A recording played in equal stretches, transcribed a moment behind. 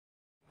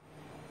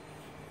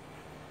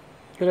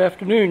Good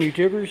afternoon,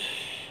 YouTubers.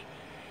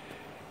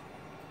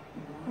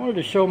 I wanted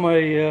to show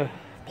my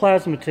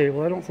plasma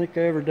table. I don't think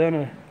I ever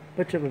done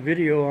much of a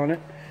video on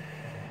it.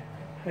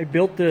 I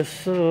built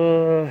this 2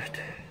 or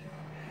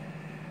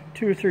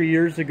 3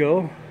 years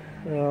ago.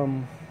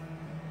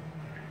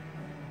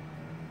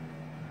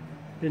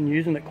 Been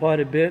using it quite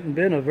a bit and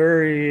been a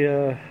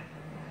very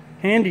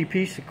handy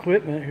piece of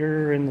equipment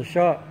here in the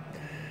shop.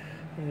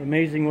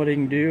 Amazing what it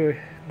can do.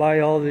 I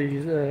buy all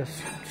these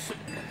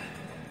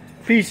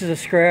pieces of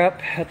scrap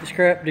at the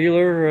scrap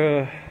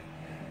dealer,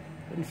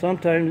 and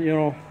sometimes, you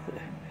know,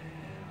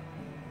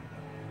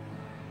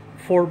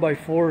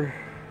 4x4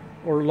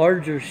 or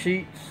larger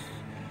sheets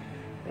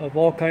of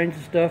all kinds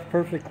of stuff,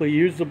 perfectly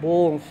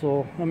usable.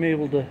 So I'm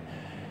able to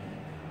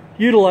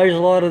utilize a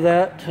lot of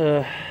that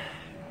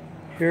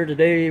here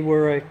today,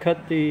 where I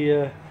cut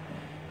the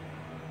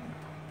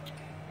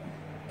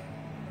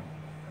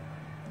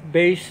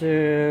base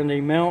and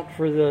a mount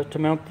to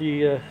mount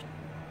the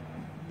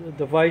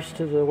device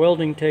to the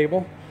welding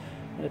table.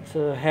 It's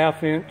a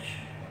 1/2 inch.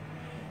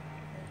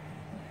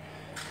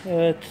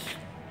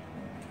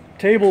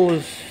 Table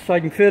is, so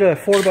I can fit a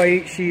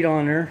 4x8 sheet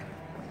on there.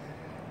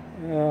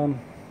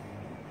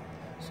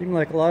 Seems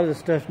like a lot of the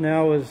stuff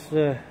now is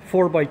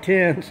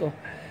 4x10, so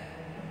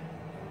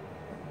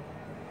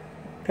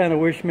kind of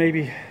wish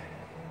maybe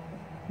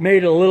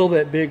made it a little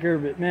bit bigger,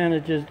 but man,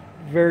 it just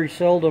very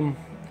seldom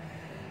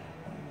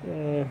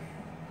that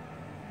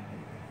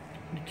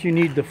you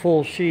need the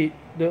full sheet.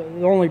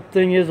 The only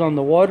thing is, on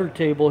the water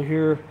table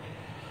here,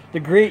 the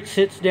grate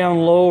sits down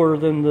lower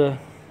than the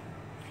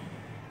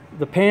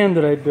pan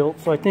that I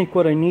built. So I think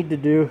what I need to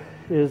do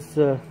is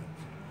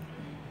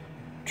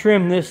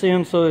trim this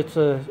in so it's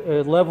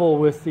a level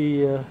with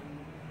the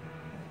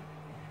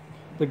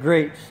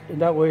grates, and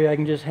that way I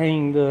can just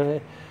hang the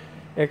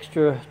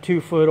extra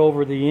 2 foot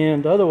over the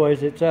end.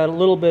 Otherwise it's at a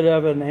little bit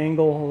of an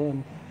angle,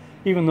 and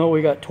even though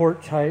we got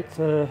torch height,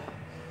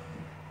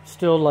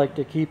 still like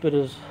to keep it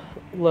as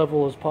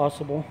level as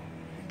possible.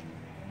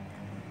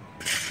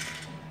 It's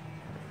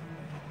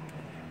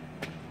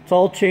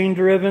all chain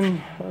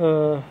driven.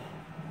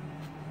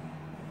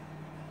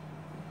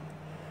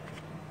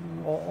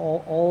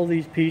 All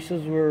these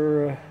pieces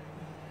were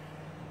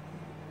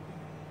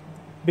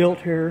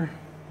built here.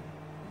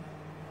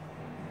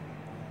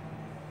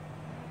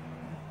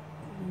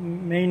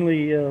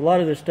 Mainly, a lot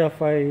of the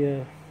stuff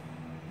I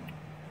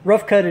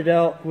rough cut it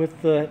out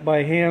with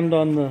by hand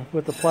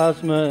with the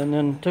plasma, and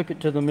then took it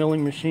to the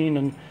milling machine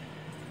and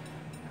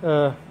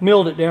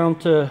milled it down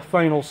to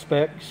final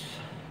specs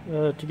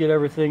to get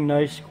everything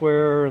nice,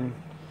 square, and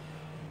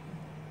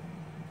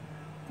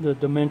the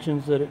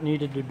dimensions that it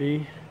needed to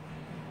be.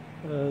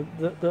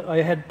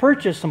 I had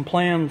purchased some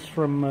plans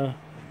from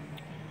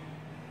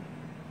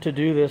to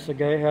do this. A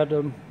guy had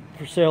them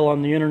for sale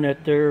on the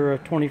internet. They're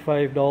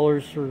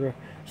 $25 for a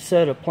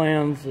set of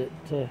plans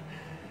that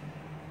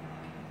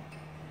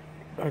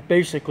I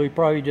basically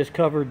probably just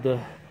covered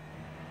the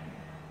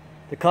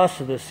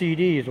cost of the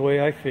CDs, the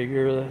way I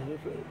figure,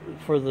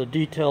 for the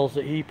details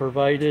that he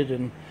provided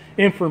and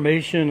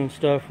information and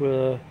stuff.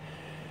 Well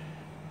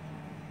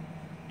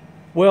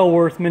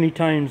worth many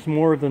times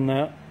more than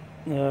that.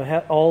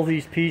 All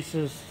these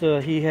pieces,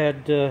 he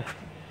had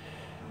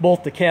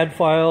both the CAD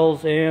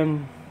files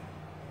and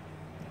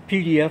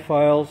PDF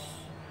files,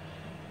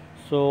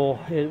 so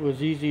it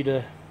was easy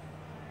to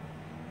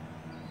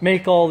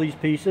make all these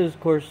pieces. Of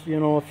course, you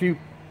know, a few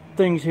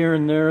things here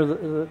and there,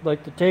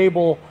 like the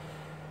table,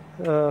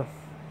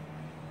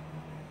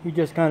 he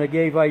just kind of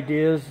gave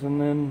ideas, and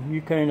then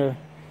you kind of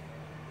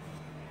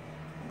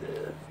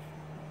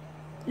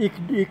you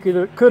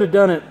could have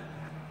done it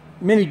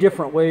many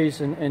different ways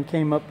and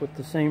came up with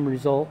the same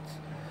results.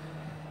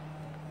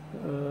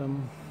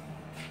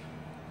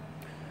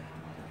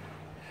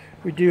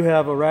 We do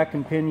have a rack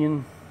and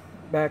pinion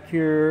back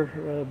here,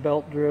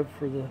 belt drive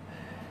for the.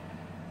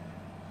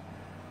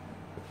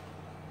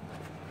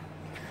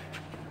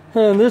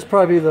 And this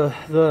probably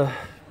the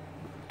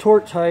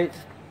torch height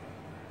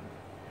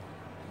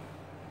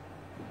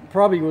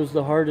probably was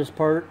the hardest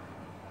part.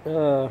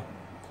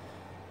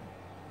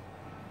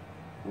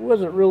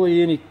 Wasn't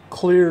really any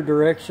clear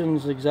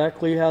directions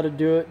exactly how to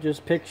do it,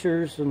 just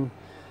pictures, and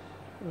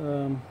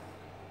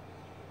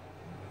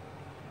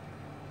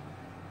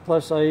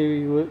plus I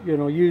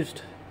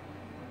used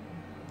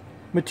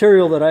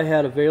material that I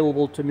had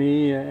available to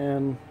me,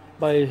 and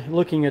by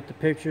looking at the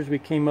pictures we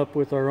came up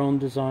with our own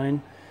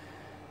design.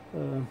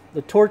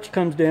 The torch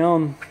comes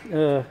down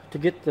to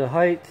get the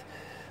height.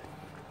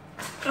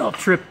 I'll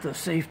trip the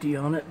safety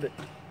on it, but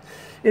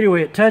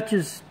anyway, it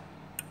touches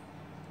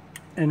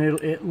and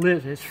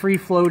it's free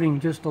floating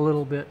just a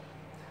little bit,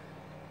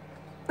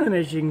 and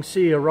as you can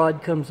see, a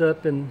rod comes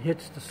up and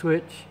hits the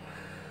switch,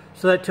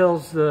 so that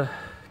tells the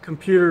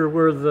computer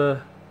where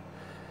the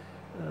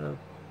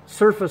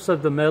surface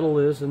of the metal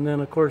is, and then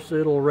of course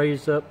it'll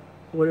raise up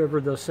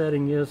whatever the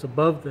setting is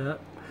above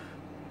that.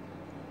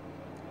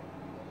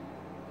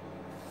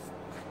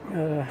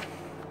 A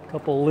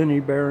couple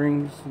linear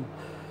bearings.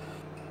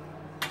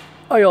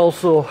 I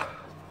also,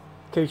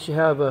 in case you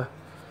have a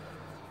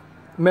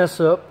mess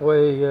up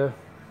way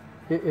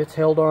it's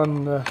held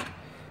on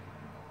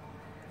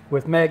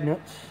with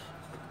magnets.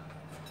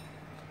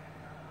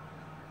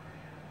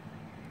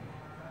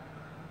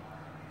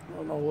 I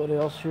don't know what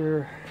else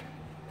here.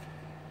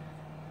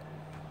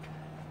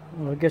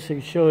 Well, I guess I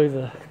can show you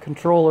the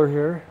controller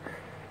here.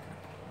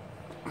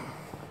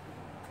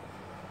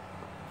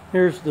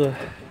 Here's the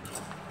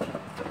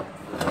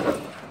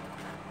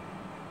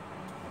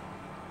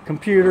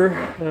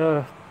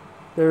computer.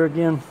 There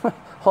again,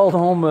 hauled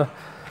home.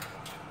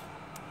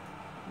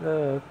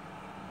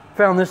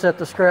 Found this at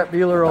the scrap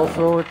dealer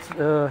also. It's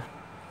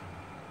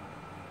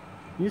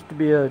used to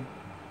be a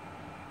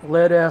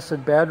lead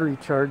acid battery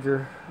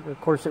charger.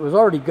 Of course, it was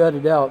already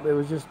gutted out. It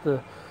was just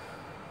the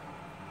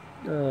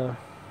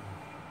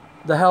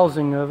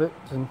housing of it,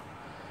 and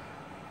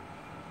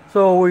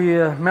so we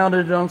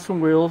mounted it on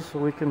some wheels so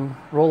we can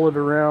roll it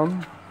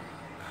around.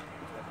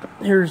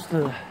 Here's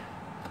the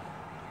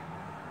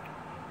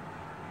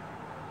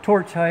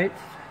torch height,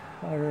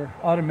 or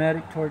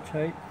automatic torch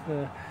height.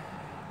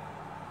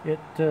 It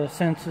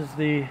senses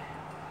the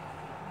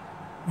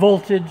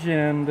voltage,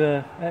 and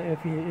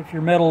if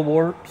your metal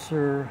warps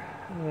or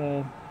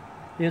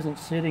isn't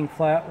sitting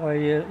flat, why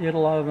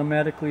it'll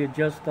automatically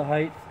adjust the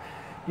height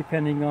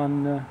depending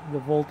on the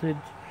voltage.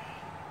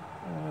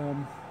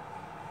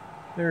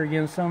 There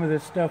again, some of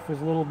this stuff was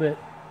a little bit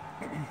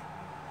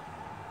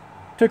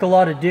took a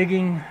lot of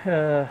digging,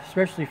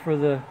 especially for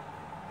the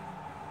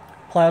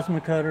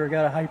plasma cutter. I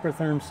got a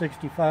Hypertherm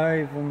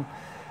 65, and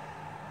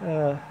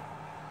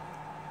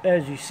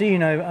as you've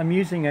seen, I'm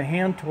using a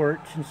hand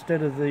torch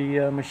instead of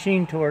the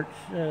machine torch.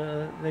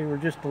 They were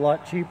just a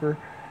lot cheaper,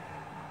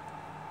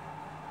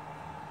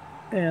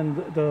 and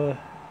the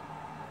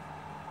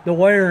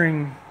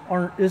wiring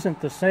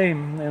isn't the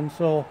same. And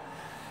so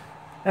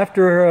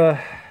after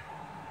a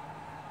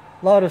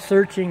lot of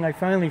searching, I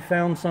finally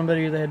found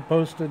somebody that had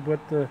posted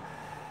what the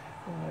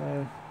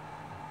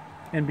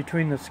in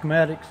between the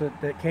schematics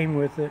that came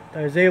with it.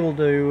 I was able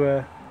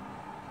to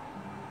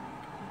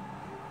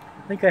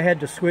I think I had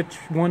to switch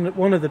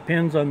one of the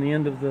pins on the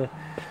end of the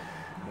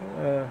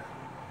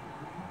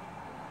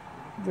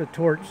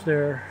torch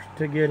there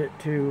to get it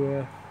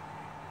to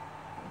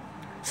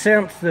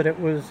sense that it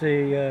was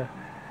a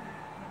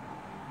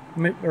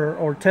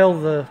or tell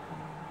the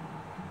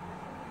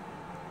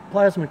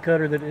plasma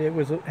cutter that it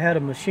had a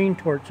machine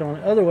torch on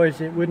it.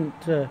 Otherwise, it wouldn't.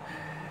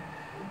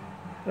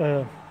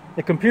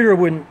 The computer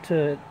wouldn't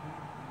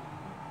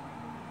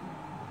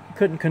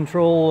couldn't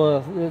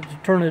control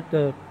turn it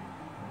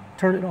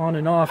on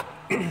and off.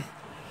 And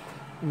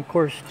of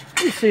course,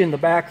 you see in the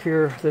back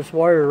here, this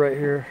wire right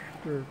here,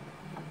 the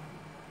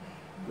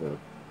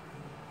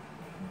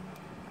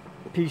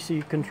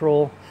PC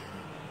control.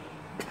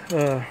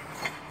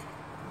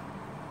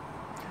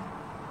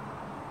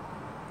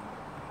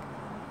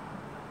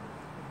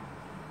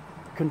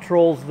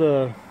 Controls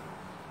the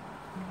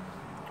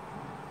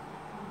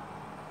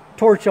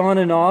torch on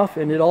and off,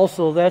 and it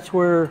also, that's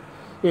where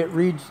it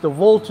reads the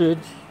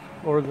voltage,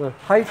 or the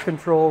height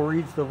control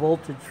reads the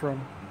voltage from.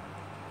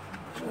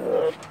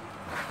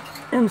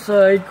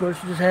 Inside, of course,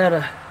 just had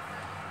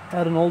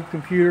an old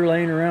computer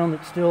laying around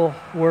that still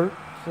works,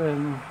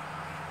 and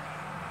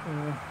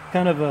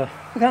kind of a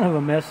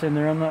mess in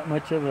there. I'm not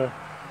much of a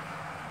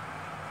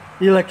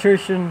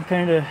electrician.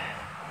 Kind of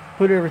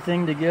put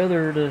everything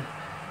together to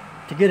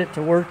get it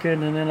to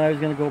working, and then I was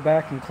going to go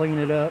back and clean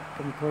it up.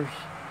 And of course,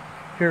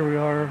 here we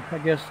are. I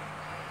guess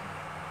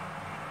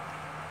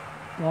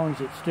as long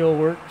as it still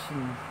works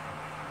and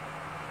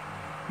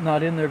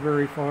not in there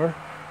very far.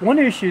 One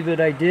issue that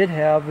I did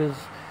have is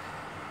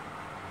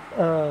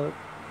I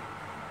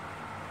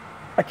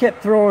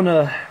kept throwing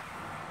a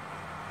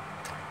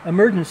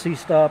emergency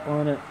stop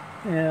on it,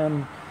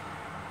 and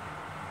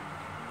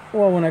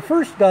well, when I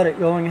first got it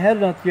going, I had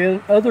it at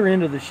the other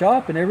end of the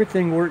shop and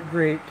everything worked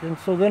great. And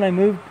so then I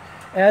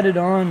added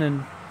on,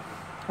 and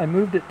I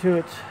moved it to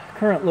its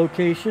current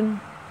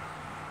location.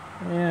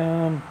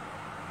 And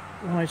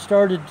when I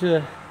started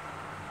to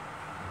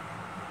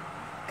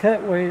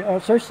cut weight,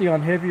 especially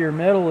on heavier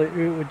metal, it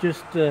would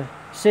just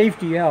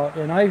safety out.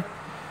 And I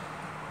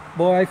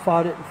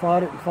fought it and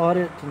fought it and fought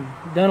it, and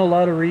done a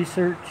lot of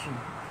research.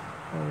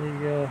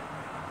 And I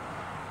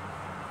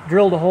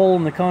drilled a hole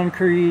in the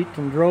concrete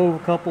and drove a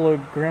couple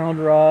of ground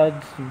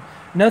rods, and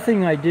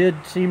nothing I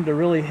did seemed to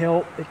really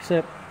help,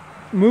 except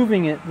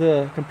moving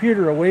the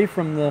computer away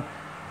from the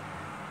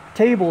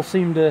table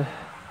seemed to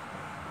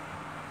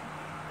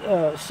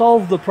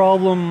solve the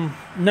problem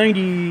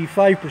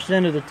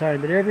 95% of the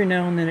time, but every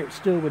now and then it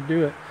still would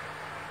do it.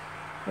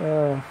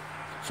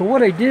 So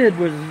what I did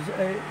was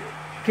I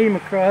came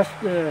across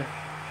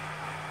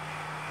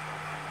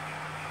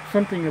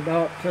something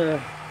about the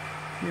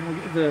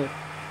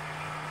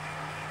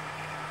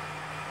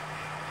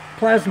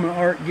plasma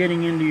arc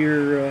getting into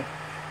your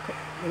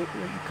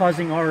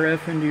causing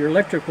RF into your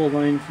electrical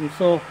lines. And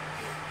so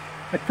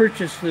I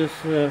purchased this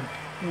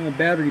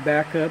battery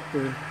backup,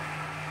 or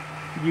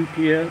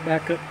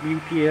backup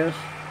UPS,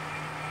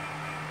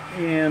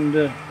 and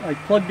I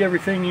plugged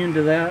everything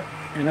into that,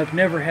 and I've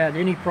never had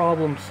any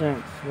problems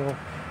since. So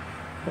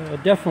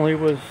definitely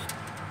was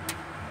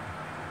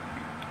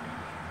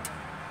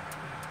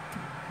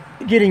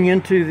getting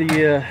into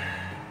the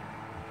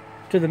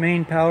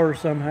main power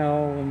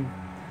somehow, and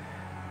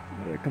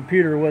the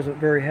computer wasn't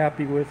very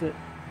happy with it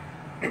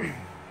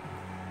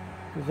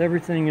because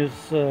everything is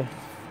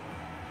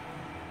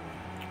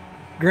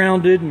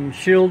grounded and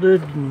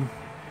shielded. And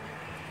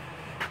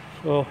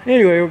so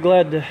anyway, we're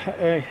glad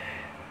to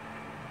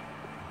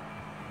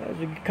I was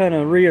kind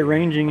of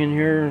rearranging in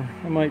here.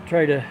 I might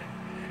try to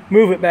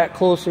move it back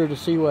closer to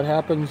see what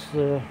happens,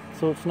 so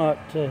it's not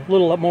a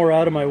little more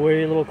out of my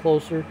way, a little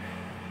closer.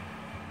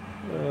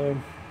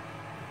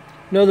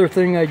 Another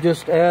thing I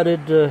just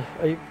added,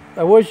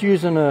 I was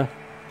using a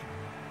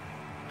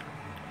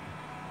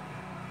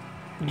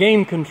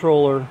game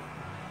controller,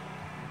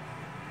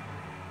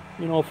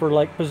 you know, for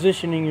like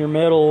positioning your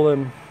metal,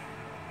 and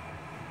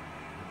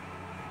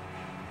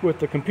with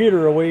the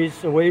computer a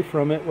ways away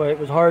from it, it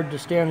was hard to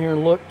stand here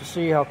and look to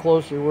see how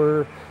close you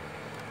were.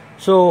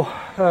 So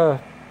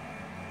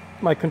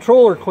my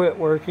controller quit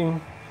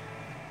working.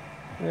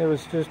 It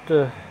was just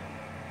a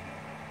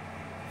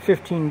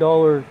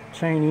 $15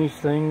 Chinese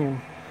thing,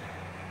 and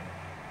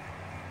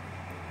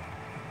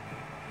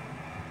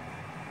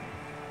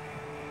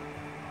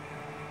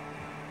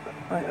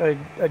I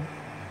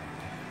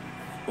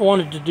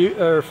wanted to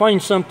do or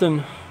find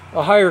something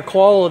a higher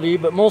quality,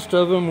 but most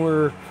of them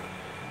were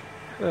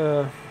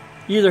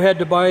either had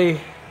to buy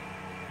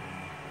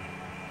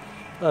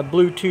a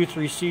Bluetooth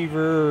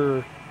receiver,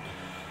 or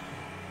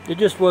it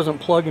just wasn't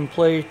plug and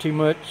play too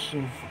much.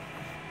 And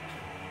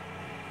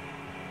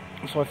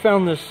so I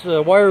found this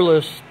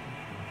wireless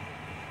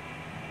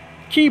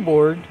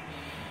keyboard.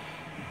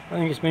 I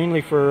think it's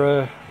mainly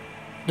for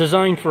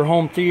designed for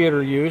home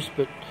theater use,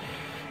 but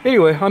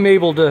anyway, I'm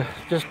able to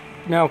just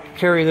now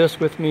carry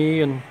this with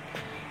me. And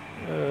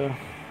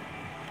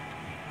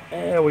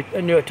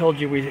I knew I told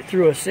you we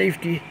threw a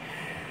safety.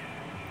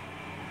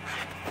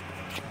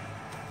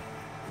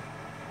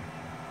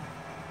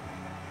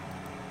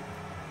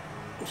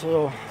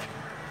 So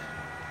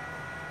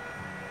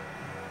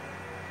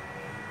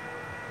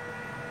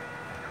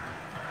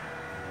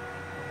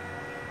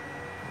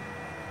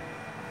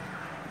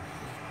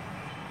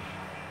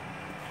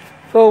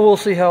we'll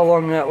see how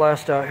long that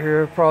lasts out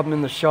here. Problem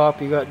in the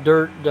shop, you got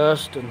dirt,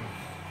 dust, and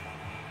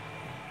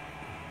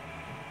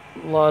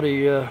a lot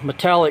of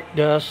metallic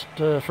dust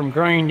from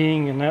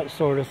grinding and that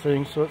sort of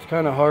thing. So it's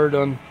kind of hard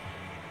on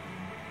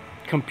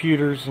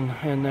computers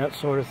and that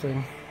sort of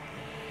thing.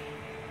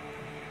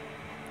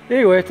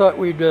 Anyway, I thought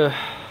we'd about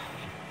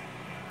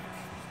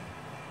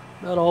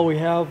all we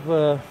have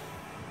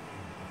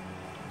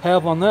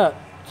on that.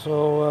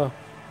 So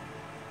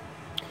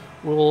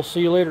we'll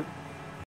see you later.